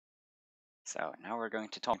So now we're going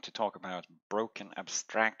to talk about broken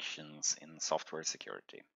abstractions in software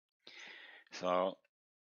security. So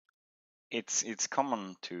it's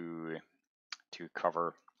common to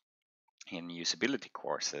cover in usability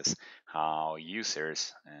courses how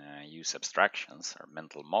users use abstractions or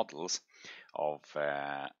mental models of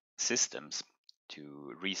systems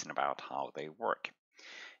to reason about how they work.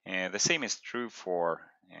 The same is true for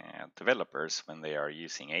developers when they are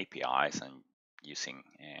using APIs and using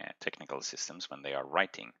technical systems when they are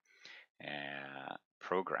writing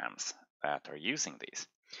programs that are using these.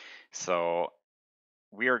 So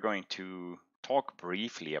we are going to talk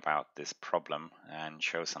briefly about this problem and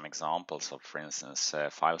show some examples of, for instance,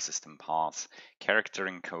 file system paths, character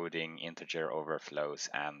encoding, integer overflows,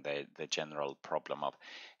 and the general problem of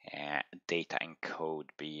data and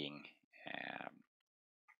code being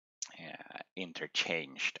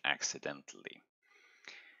interchanged accidentally.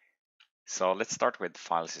 So let's start with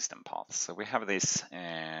file system paths. So we have this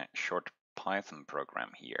short Python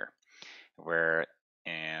program here where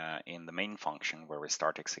in the main function where we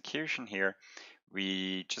start execution here,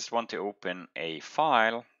 we just want to open a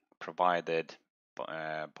file provided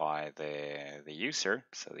by the user.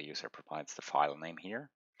 So the user provides the file name here,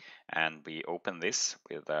 and we open this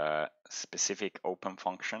with a specific open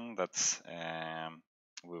function that's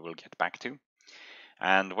we will get back to.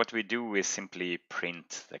 And what we do is simply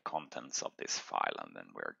print the contents of this file, and then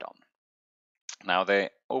we're done. Now the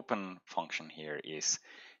open function here is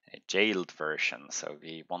a jailed version, so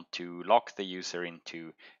we want to lock the user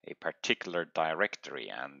into a particular directory,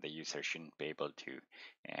 and the user shouldn't be able to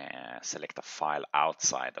select a file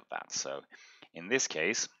outside of that. So in this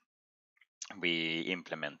case, we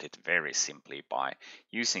implement it very simply by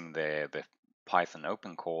using the Python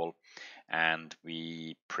open call, and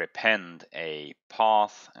we prepend a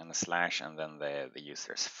path and a slash and then the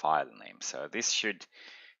user's file name. So this should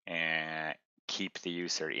keep the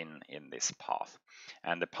user in this path.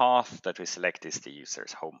 And the path that we select is the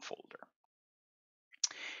user's home folder.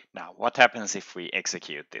 Now, what happens if we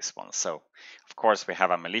execute this one? So, of course, we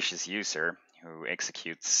have a malicious user who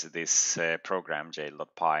executes this program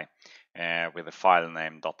jail.py with a file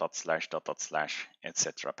name ...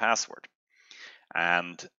 etc. password.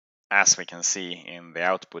 And as we can see in the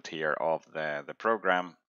output here of the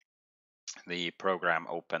program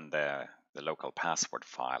opened the local password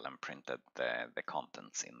file and printed the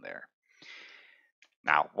contents in there.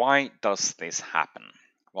 Now, why does this happen?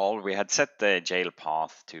 Well, we had set the jail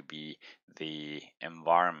path to be the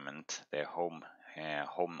environment, the home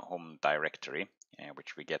directory,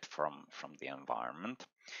 which we get from the environment,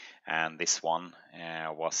 and this one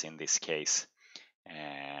was in this case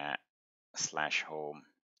 /home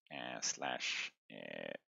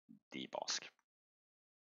 /dbosk.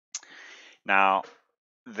 Now,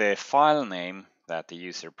 the file name that the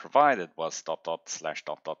user provided was ...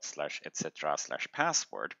 etc.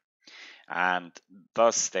 /password, and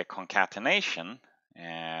thus the concatenation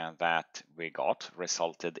that we got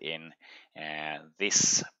resulted in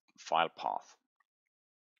this file path.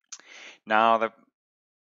 Now, the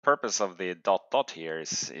purpose of the ... here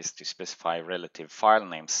is to specify relative file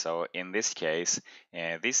names. So in this case,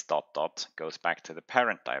 this ... goes back to the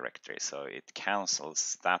parent directory, so it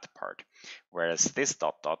cancels that part, whereas this ...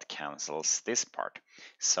 cancels this part.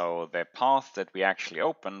 So the path that we actually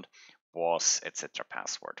opened was etc.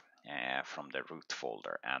 password from the root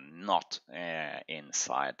folder and not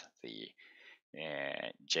inside the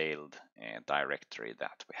jailed directory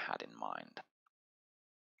that we had in mind.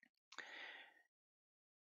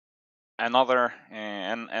 Another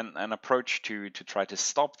an approach to try to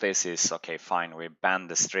stop this is, okay, fine, we ban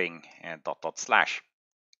the string ... and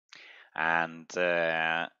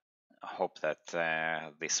hope that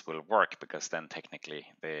this will work, because then technically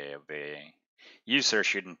the user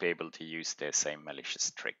shouldn't be able to use the same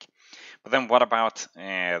malicious trick. But then what about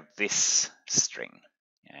this string?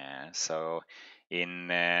 So in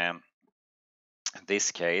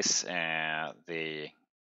this case, the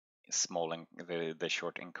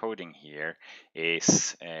short encoding here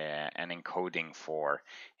is an encoding for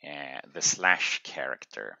the slash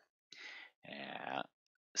character.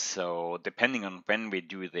 So depending on when we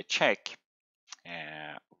do the check,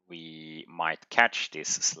 we might catch this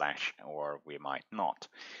slash or we might not.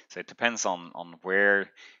 So it depends on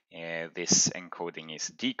where this encoding is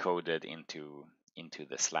decoded into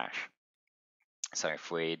the slash. So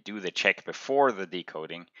if we do the check before the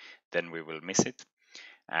decoding, then we will miss it.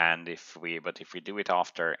 And if we do it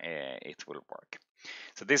after, it will work.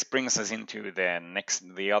 So this brings us into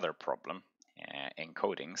the other problem,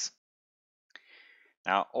 encodings.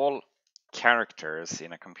 Now, all characters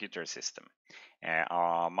in a computer system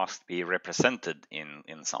must be represented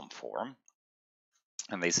in some form.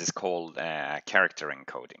 and this is called character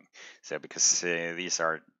encoding. So because these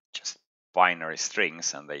are just binary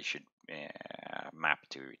strings and they should map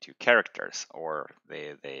to characters, or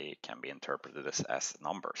they can be interpreted as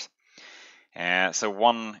numbers. So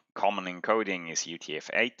one common encoding is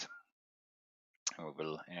UTF-8. We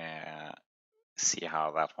will see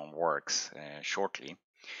how that one works shortly.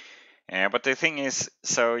 But the thing is,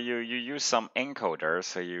 so you use some encoder,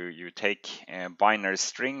 so you take binary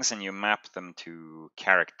strings and you map them to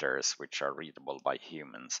characters which are readable by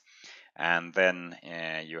humans. And then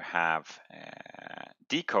you have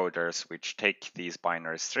decoders which take these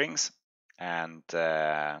binary strings and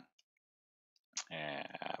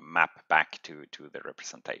map back to the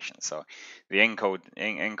representation. So the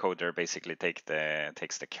encoder basically takes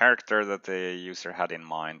the character that the user had in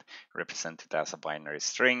mind, represented as a binary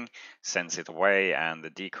string, sends it away, and the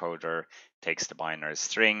decoder takes the binary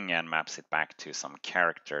string and maps it back to some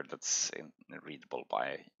character that's readable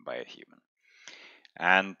by a human.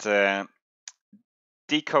 And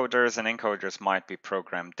decoders and encoders might be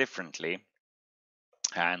programmed differently.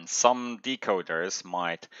 And some decoders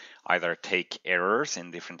might either take errors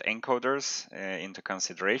in different encoders into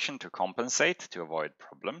consideration to compensate, to avoid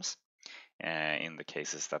problems in the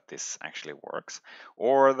cases that this actually works,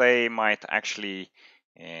 or they might actually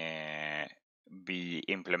be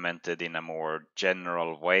implemented in a more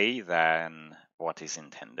general way than what is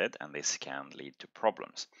intended, and this can lead to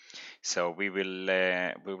problems. So we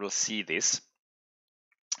will see this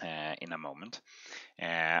in a moment.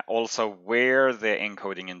 Also, where the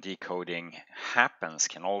encoding and decoding happens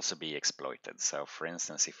can also be exploited. So for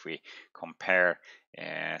instance, if we compare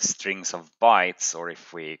strings of bytes, or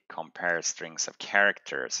if we compare strings of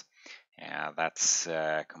characters, that's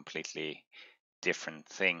a completely different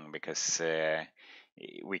thing, because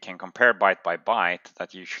we can compare byte by byte.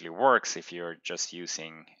 That usually works if you're just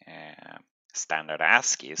using standard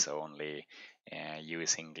ASCII, so only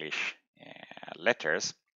US English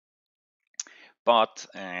letters. But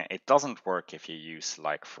it doesn't work if you use,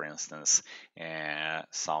 like, for instance,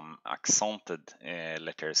 some accented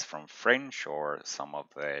letters from French, or some of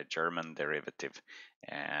the German derivative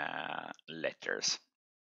letters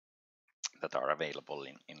that are available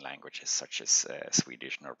in languages such as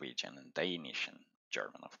Swedish, Norwegian, and Danish, and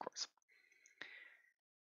German, of course.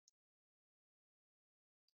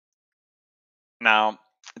 Now,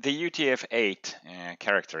 the UTF-8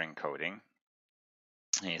 character encoding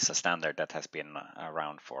is a standard that has been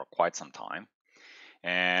around for quite some time.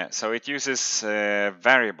 So it uses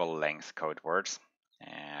variable length code words.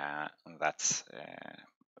 That's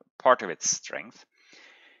part of its strength.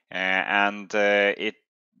 And the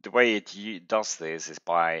way it does this is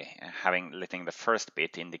by letting the first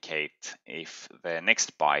bit indicate if the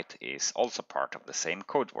next byte is also part of the same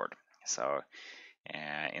code word. So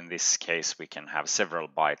in this case, we can have several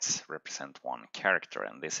bytes represent one character,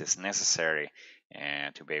 and this is necessary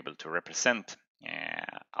to be able to represent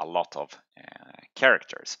a lot of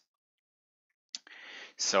characters.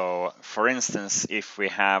 So for instance, if we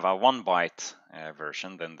have a 1 byte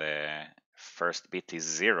version, then the first bit is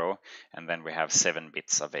 0, and then we have 7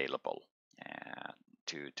 bits available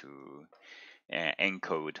to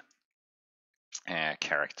encode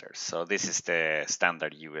characters. So this is the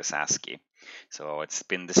standard US ASCII. So it's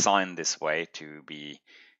been designed this way to be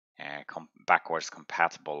backwards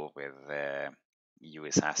compatible with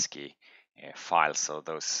US ASCII files. So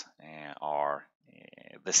those are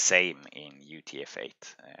the same in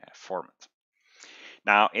UTF-8 format.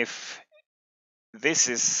 Now, if this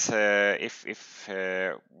is if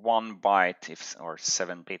 1 byte or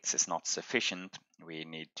 7 bits is not sufficient, we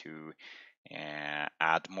need to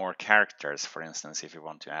add more characters. For instance, if you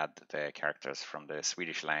want to add the characters from the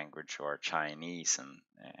Swedish language or Chinese and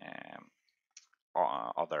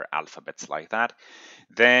other alphabets like that,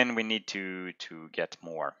 then we need to get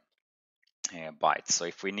more bytes. So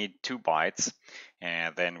if we need 2 bytes,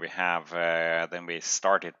 then we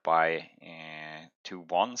start it by 2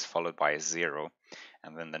 ones followed by a 0,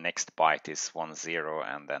 and then the next byte is 1 0,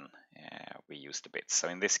 and then we use the bits. So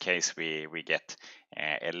in this case, we get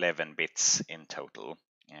 11 bits in total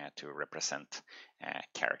to represent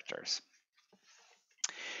characters.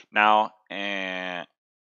 Now, and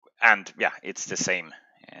yeah, it's the same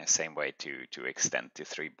way to extend to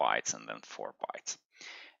 3 bytes and then 4 bytes.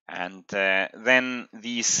 And then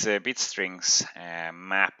these bit strings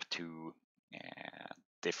map to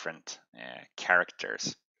different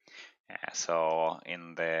characters. So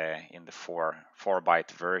in the 4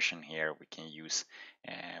 byte version here, we can use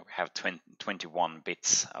we have 21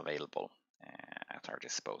 bits available at our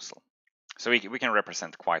disposal. So we can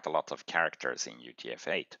represent quite a lot of characters in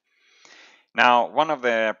UTF-8. Now, one of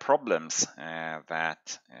the problems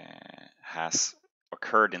that has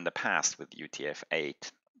occurred in the past with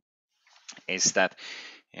UTF-8 is that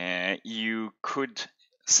you could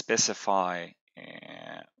specify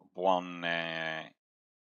one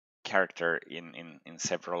character in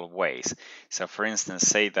several ways. So for instance,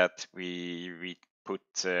 say that we put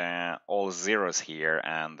all zeros here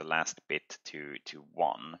and the last bit to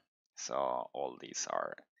 1. So all these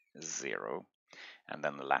are 0 and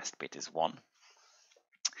then the last bit is 1.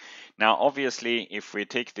 Now, obviously, if we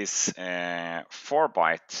take this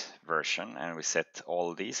 4-byte version and we set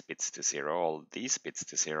all these bits to 0, all these bits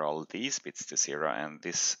to 0, all these bits to 0, and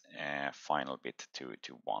this final bit to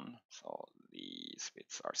 1, so these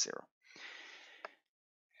bits are 0,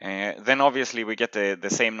 then obviously we get the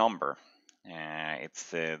same number.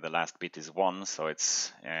 It's the last bit is 1, so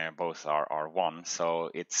it's both are 1. So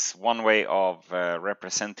it's one way of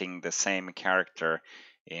representing the same character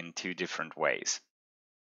in two different ways.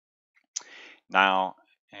 Now,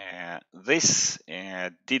 this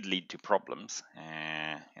did lead to problems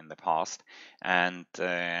in the past, and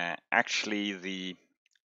actually the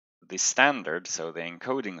standard, so the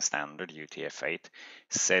encoding standard UTF-8,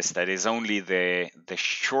 says that is only the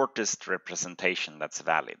shortest representation that's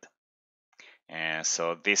valid.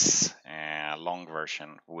 So this long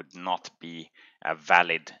version would not be a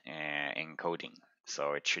valid encoding,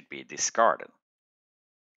 so it should be discarded.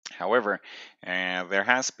 However, there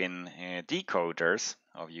has been decoders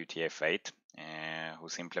of UTF-8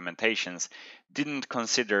 whose implementations didn't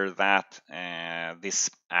consider that this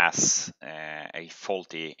as a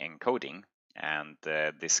faulty encoding and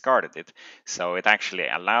discarded it. So it actually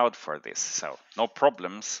allowed for this. So no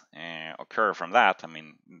problems occur from that. I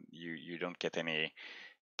mean, you don't get any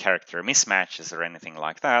character mismatches or anything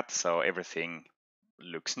like that. So everything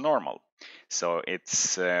looks normal. So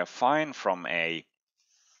it's fine from a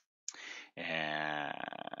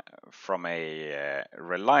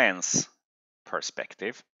reliance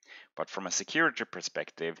perspective, but from a security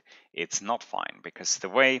perspective, it's not fine, because the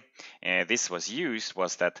way this was used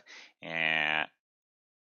was that a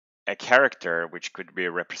character which could be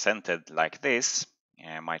represented like this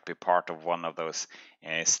might be part of one of those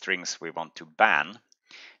strings we want to ban,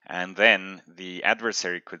 and then the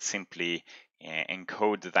adversary could simply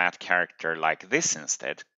encode that character like this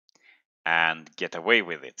instead and get away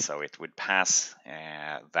with it. So it would pass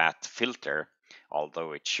that filter,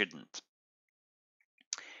 although it shouldn't.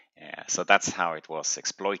 So that's how it was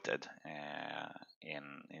exploited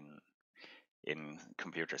in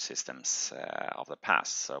computer systems of the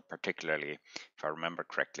past. So particularly, if I remember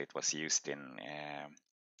correctly, it was used in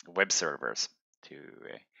web servers to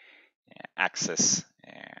access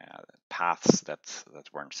paths that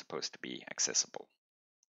weren't supposed to be accessible.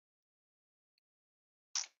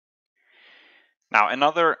 Now,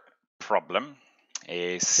 another problem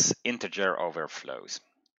is integer overflows.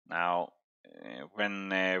 Now, when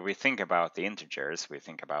we think about the integers, we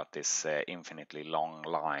think about this infinitely long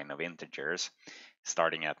line of integers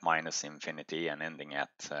starting at minus infinity and ending at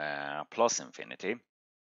plus infinity.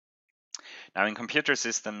 Now, in computer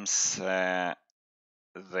systems,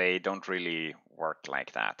 they don't really work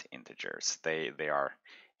like that, integers. They are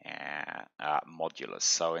modulus.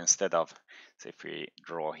 So instead of, so if we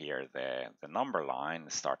draw here the number line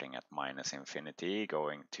starting at minus infinity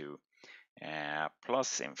going to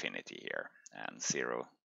plus infinity here and 0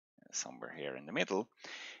 somewhere here in the middle,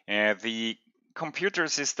 the computer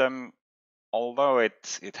system, although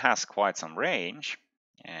it has quite some range,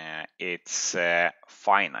 it's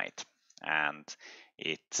finite and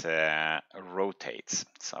it rotates.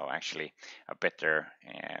 So actually a better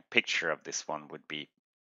picture of this one would be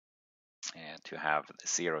to have the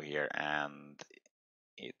 0 here and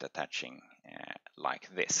it attaching like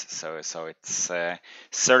this. So it's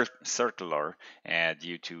circular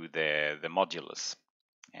due to the modulus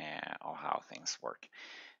of how things work.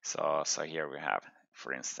 So here we have,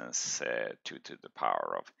 for instance, 2 to the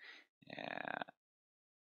power of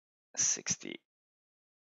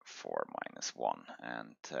 64 minus 1,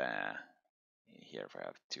 and here we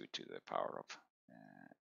have 2 to the power of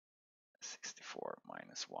 64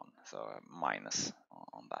 minus 1, so a minus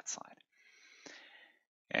on that side.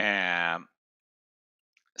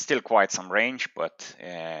 Still quite some range, but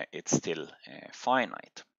it's still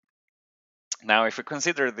finite. Now, if we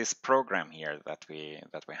consider this program here that we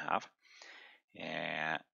have,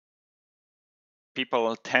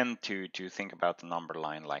 people tend to think about the number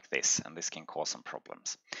line like this, and this can cause some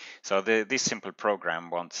problems. So this simple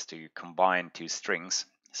program wants to combine two strings.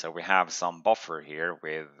 So we have some buffer here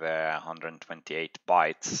with 128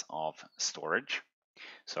 bytes of storage.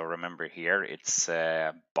 So remember here it's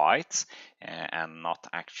bytes and not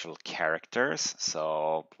actual characters.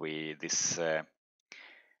 So this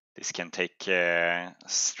can take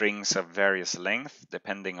strings of various length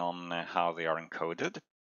depending on how they are encoded.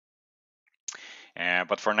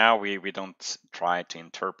 But for now, we don't try to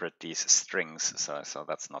interpret these strings, so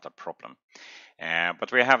that's not a problem.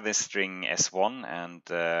 But we have this string s1, and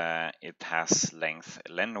it has length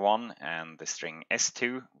len1, and the string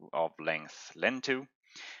s2 of length len2.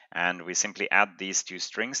 And we simply add these two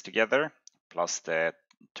strings together, plus the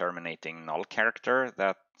terminating null character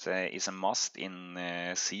that is a must in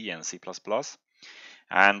C and C++.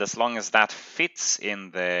 And as long as that fits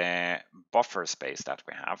in the buffer space that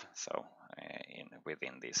we have, so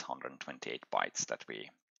within these 128 bytes that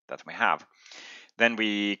we have, then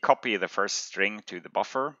we copy the first string to the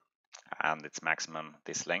buffer and its maximum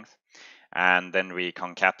this length, and then we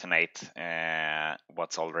concatenate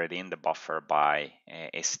what's already in the buffer by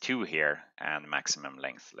s2 here and maximum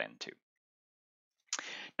length len2.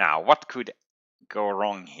 Now, what could go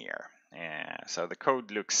wrong here? So the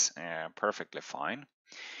code looks perfectly fine.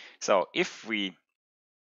 So if we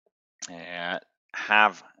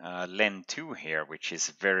have len2 here, which is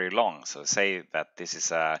very long, so say that this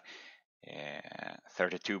is a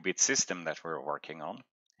 32-bit system that we're working on,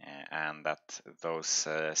 and that those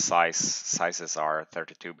sizes are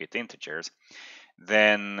 32-bit integers,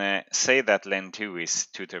 then say that len2 is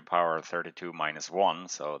 2 to the power 32 minus 1,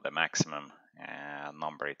 so the maximum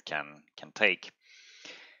number it can take.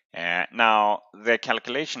 Now, the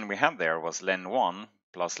calculation we had there was len1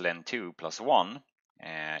 plus len2 plus 1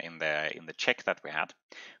 in the check that we had.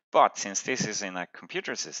 But since this is in a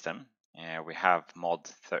computer system, we have mod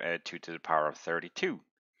 2 to the power of 32.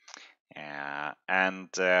 And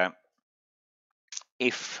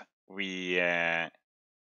if we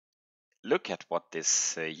look at what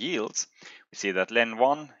this yields, we see that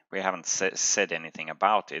len1, we haven't said anything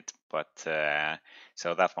about it, but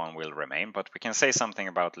so that one will remain. But we can say something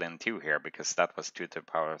about len2 here, because that was 2 to the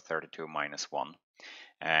power of 32 minus 1.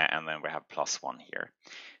 And then we have plus 1 here.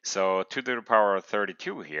 So 2 to the power of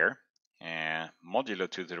 32 here, modulo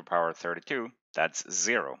 2 to the power of 32, that's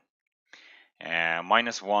 0.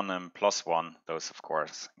 Minus 1 and plus 1, those of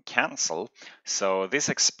course cancel. So this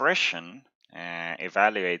expression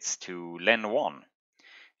evaluates to len1,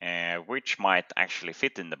 which might actually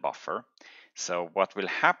fit in the buffer. So what will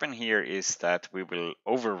happen here is that we will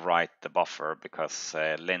overwrite the buffer, because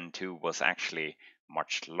len2 was actually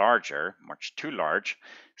much larger, much too large.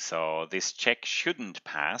 So this check shouldn't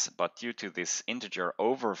pass, but due to this integer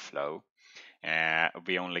overflow,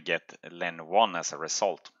 we only get len1 as a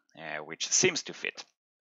result, which seems to fit.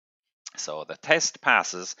 So the test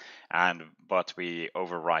passes, but we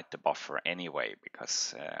overwrite the buffer anyway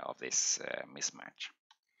because of this mismatch.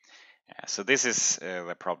 So this is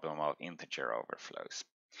the problem of integer overflows.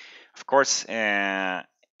 Of course,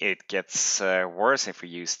 it gets worse if we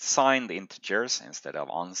use signed integers instead of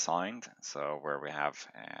unsigned, so where we have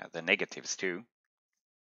the negatives too.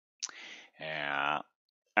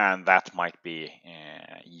 And that might be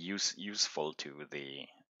useful to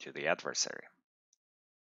the adversary.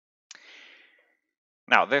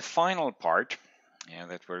 Now, the final part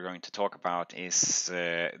that we're going to talk about is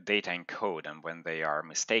data in code and when they are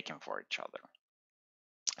mistaken for each other.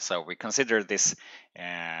 So we consider this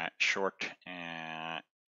short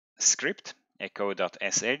script,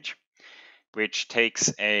 echo.sh, which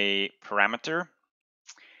takes a parameter.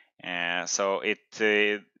 So it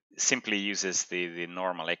simply uses the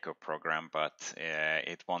normal echo program, but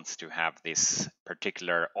it wants to have this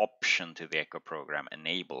particular option to the echo program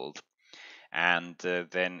enabled. And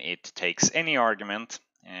then it takes any argument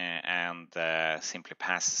and simply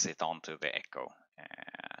passes it on to the echo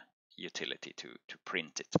utility to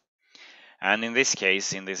print it. And in this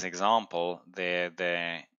case, in this example,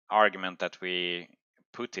 the argument that we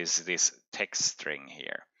put is this text string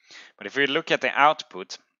here. But if we look at the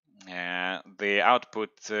output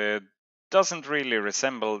doesn't really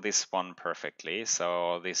resemble this one perfectly.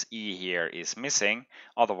 So this E here is missing,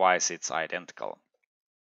 otherwise it's identical.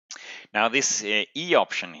 Now this E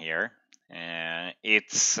option here,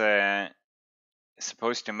 it's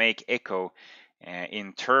supposed to make echo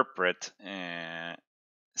interpret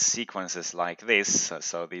sequences like this,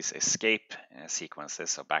 so these escape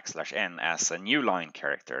sequences, so \n, as a new line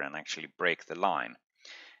character and actually break the line.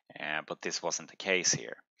 But this wasn't the case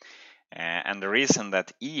here. And the reason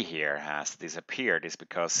that E here has disappeared is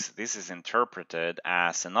because this is interpreted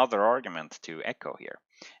as another argument to echo here.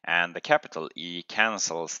 And the capital E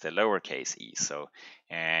cancels the lowercase e. So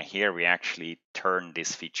here we actually turn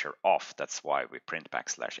this feature off. That's why we print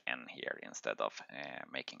 \n here instead of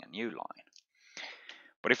making a new line.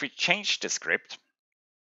 But if we change the script,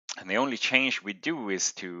 and the only change we do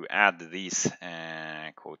is to add these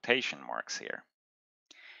quotation marks here,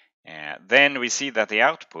 then we see that the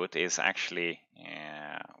output is actually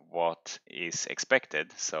what is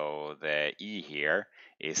expected. So the E here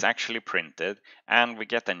is actually printed, and we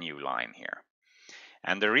get a new line here.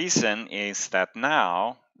 And the reason is that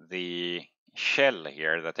now the shell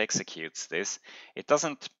here that executes this, it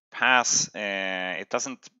doesn't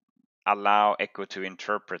allow Echo to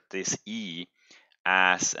interpret this E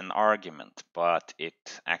as an argument, but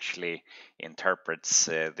it actually interprets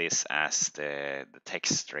this as the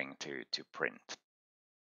text string to print.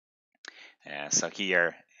 So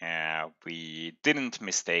here we didn't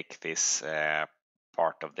mistake this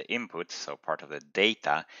part of the input, so part of the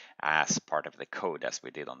data, as part of the code as we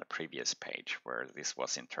did on the previous page, where this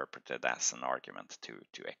was interpreted as an argument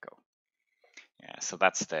to Echo. So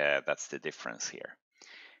that's the difference here.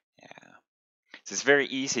 So it's very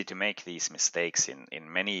easy to make these mistakes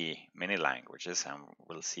in many languages, and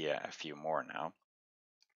we'll see a few more now.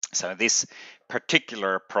 So this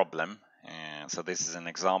particular problem, so this is an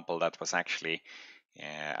example that was actually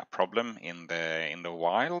a problem in the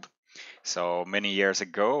wild. So many years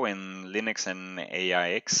ago in Linux and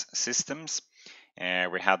AIX systems,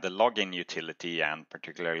 we had the login utility, and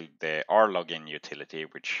particularly the rlogin utility,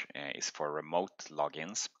 which is for remote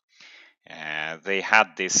logins. They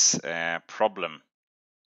had this problem,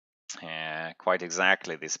 quite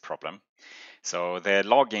exactly this problem. So the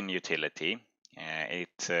login utility,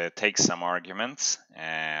 it takes some arguments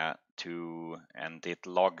and it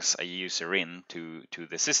logs a user in to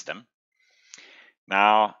the system.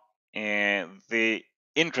 Now, the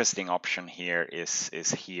interesting option here is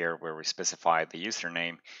here where we specify the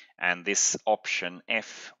username, and this option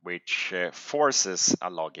F, which forces a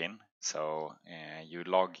login. So you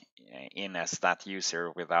log in as that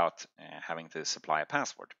user without having to supply a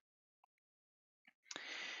password.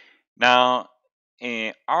 Now,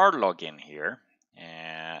 our login here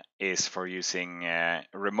is for using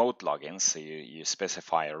remote logins. So you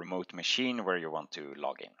specify a remote machine where you want to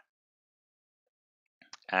log in.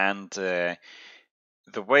 And the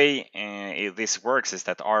way this works is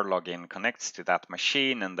that our login connects to that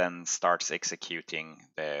machine and then starts executing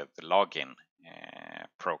the login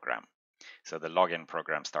program. So the login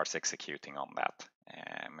program starts executing on that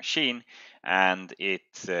machine, and it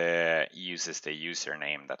uses the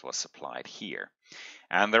username that was supplied here.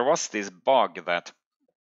 And there was this bug that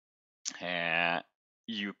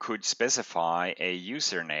you could specify a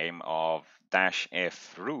username of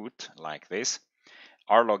 -f root like this.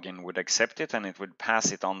 Our login would accept it and it would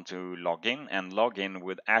pass it on to login, and login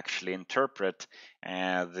would actually interpret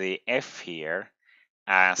the F here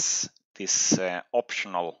as this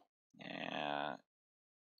optional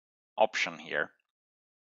option here,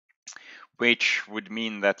 which would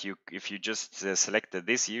mean that if you just selected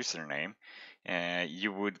this username,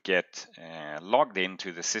 you would get logged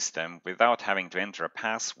into the system without having to enter a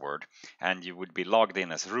password, and you would be logged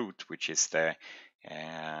in as root, which is the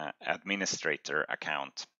administrator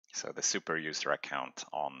account, so the super user account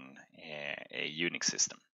on a Unix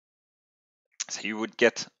system. So you would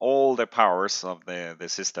get all the powers of the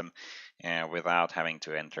system without having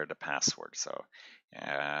to enter the password. So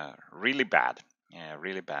really bad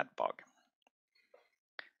bug.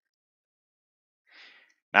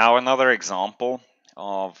 Now another example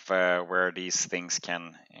of where these things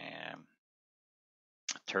can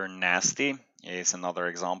turn nasty is another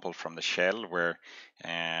example from the shell where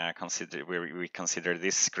we consider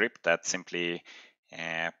this script that simply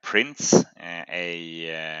prints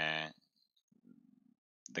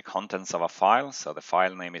the contents of a file. So the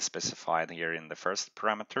file name is specified here in the first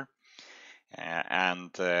parameter,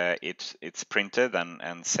 and it's printed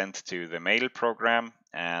and sent to the mail program,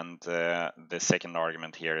 and the second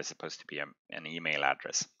argument here is supposed to be an email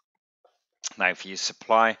address. Now, if you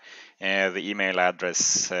supply the email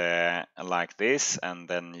address like this, and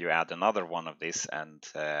then you add another one of this, and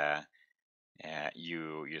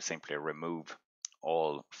you simply remove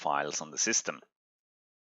all files on the system,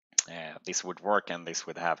 this would work, and this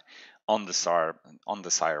would have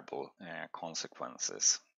undesirable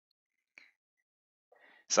consequences.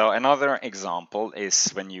 So another example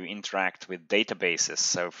is when you interact with databases.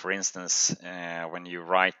 So for instance, when you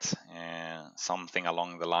write something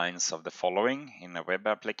along the lines of the following in a web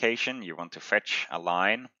application, you want to fetch a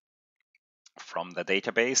line from the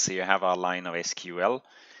database. So you have a line of SQL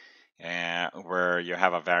where you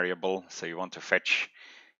have a variable. So you want to fetch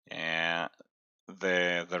the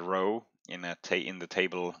row in the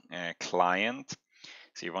table client.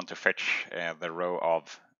 So you want to fetch the row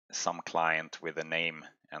of some client with a name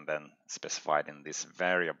and then specified in this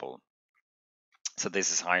variable. So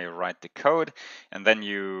this is how you write the code, and then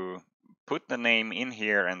you put the name in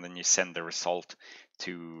here, and then you send the result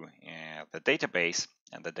to the database,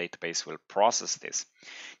 and the database will process this.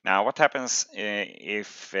 Now, what happens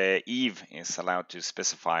if Eve is allowed to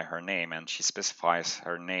specify her name, and she specifies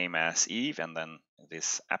her name as Eve and then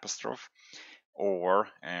this apostrophe, or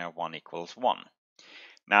 1 equals 1.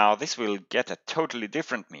 Now, this will get a totally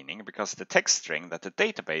different meaning because the text string that the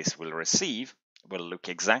database will receive will look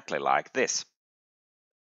exactly like this.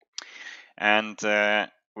 And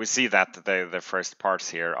we see that the first parts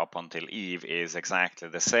here up until Eve is exactly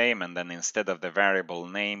the same, and then instead of the variable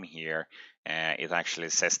name here, it actually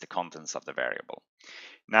says the contents of the variable.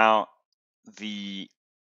 Now, the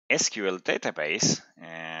SQL database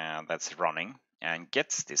that's running and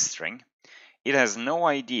gets this string, it has no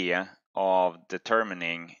idea of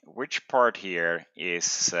determining which part here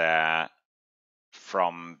is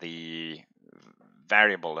from the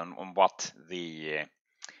variable and what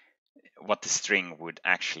the string would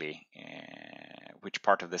actually, which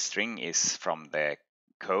part of the string is from the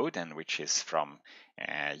code and which is from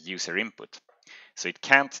user input. So it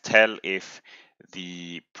can't tell if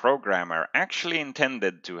the programmer actually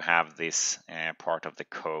intended to have this part of the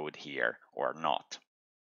code here or not.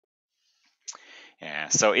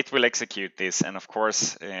 So it will execute this, and of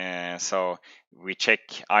course, so we check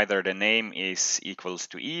either the name is equals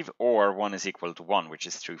to Eve or 1 is equal to 1, which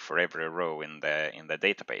is true for every row in the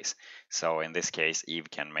database. So in this case,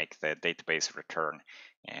 Eve can make the database return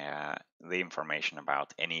the information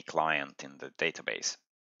about any client in the database.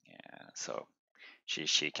 So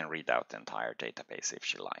she can read out the entire database if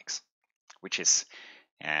she likes, which is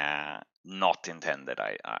not intended,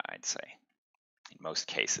 I'd say. In most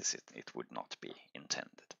cases, it would not be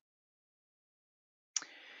intended.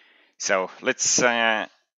 So let's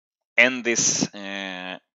end this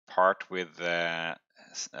part with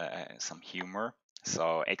some humor.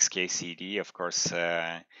 So XKCD, of course,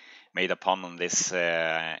 made a pun on this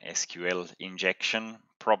SQL injection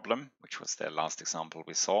problem, which was the last example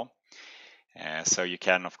we saw. So you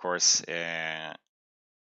can, of course,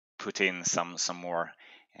 put in some more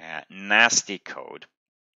nasty code.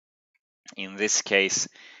 In this case,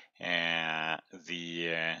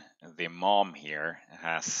 the mom here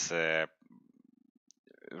has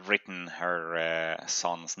written her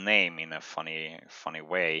son's name in a funny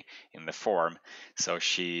way in the form. So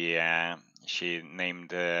she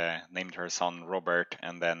named her son Robert,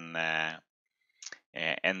 and then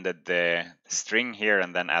ended the string here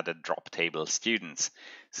and then added drop table students.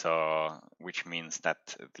 So which means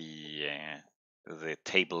that the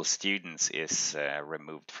table students is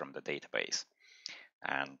removed from the database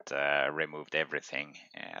and removed everything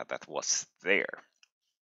that was there.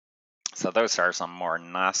 So those are some more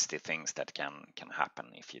nasty things that can happen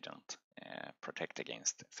if you don't protect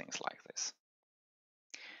against things like this.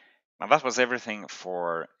 Now that was everything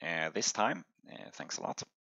for this time. Thanks a lot.